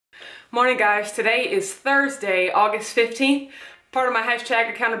Morning guys, today is Thursday, August 15th. Part of my hashtag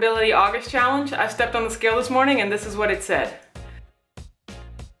accountability August challenge. I stepped on the scale this morning and this is what it said.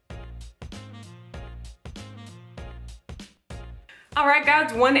 Alright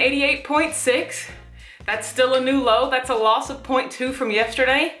guys, 188.6. That's still a new low. That's a loss of 0.2 from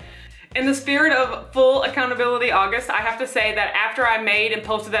yesterday. In the spirit of full accountability August, I have to say that after I made and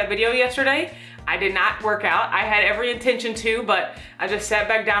posted that video yesterday, I did not work out. I had every intention to, but I just sat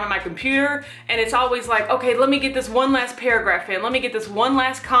back down on my computer and it's always like, okay, let me get this one last paragraph in. Let me get this one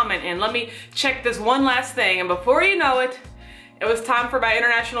last comment in. Let me check this one last thing. And before you know it, it was time for my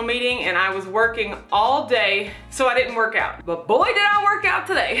international meeting and I was working all day, so I didn't work out. But boy, did I work out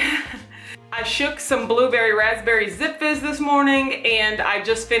today. I shook some blueberry raspberry zip fizz this morning and I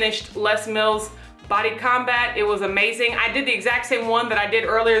just finished Les Mills Body Combat. It was amazing. I did the exact same one that I did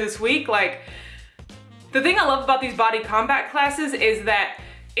earlier this week. The thing I love about these body combat classes is that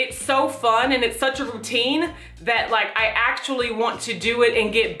it's so fun and it's such a routine that I actually want to do it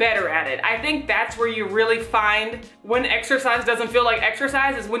and get better at it. I think that's where you really find when exercise doesn't feel like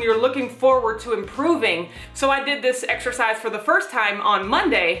exercise, is when you're looking forward to improving. So I did this exercise for the first time on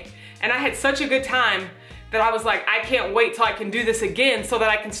Monday and I had such a good time that I was like, I can't wait till I can do this again so that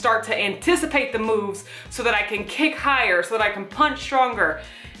I can start to anticipate the moves, so that I can kick higher, so that I can punch stronger.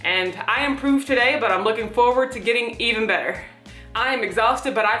 And I improved today, but I'm looking forward to getting even better. I am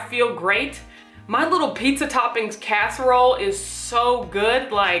exhausted, but I feel great. My little pizza toppings casserole is so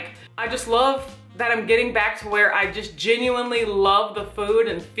good. I just love that I'm getting back to where I just genuinely love the food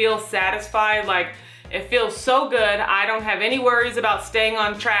and feel satisfied. It feels so good. I don't have any worries about staying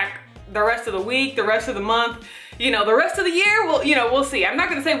on track the rest of the week, the rest of the month, the rest of the year. We'll see. I'm not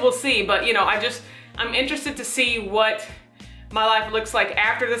gonna say we'll see, but I'm interested to see what my life looks like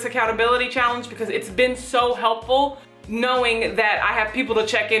after this accountability challenge, because it's been so helpful knowing that I have people to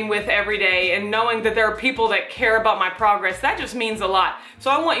check in with every day and knowing that there are people that care about my progress. That just means a lot. So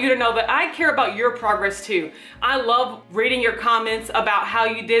I want you to know that I care about your progress too. I love reading your comments about how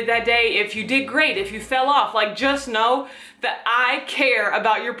you did that day. If you did great, if you fell off, just know that I care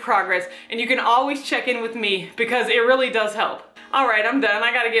about your progress and you can always check in with me because it really does help. All right, I'm done.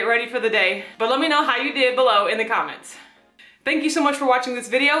 I gotta get ready for the day. But let me know how you did below in the comments. Thank you so much for watching this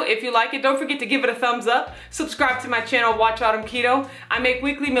video. If you like it, don't forget to give it a thumbs up. Subscribe to my channel, Watch Autumn Keto. I make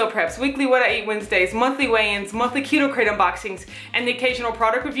weekly meal preps, weekly what I eat Wednesdays, monthly weigh-ins, monthly keto crate unboxings, and the occasional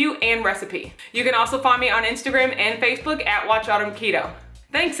product review and recipe. You can also find me on Instagram and Facebook at Watch Autumn Keto.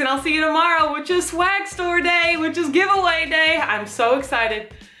 Thanks, and I'll see you tomorrow, which is swag store day, which is giveaway day. I'm so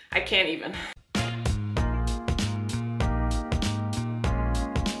excited. I can't even.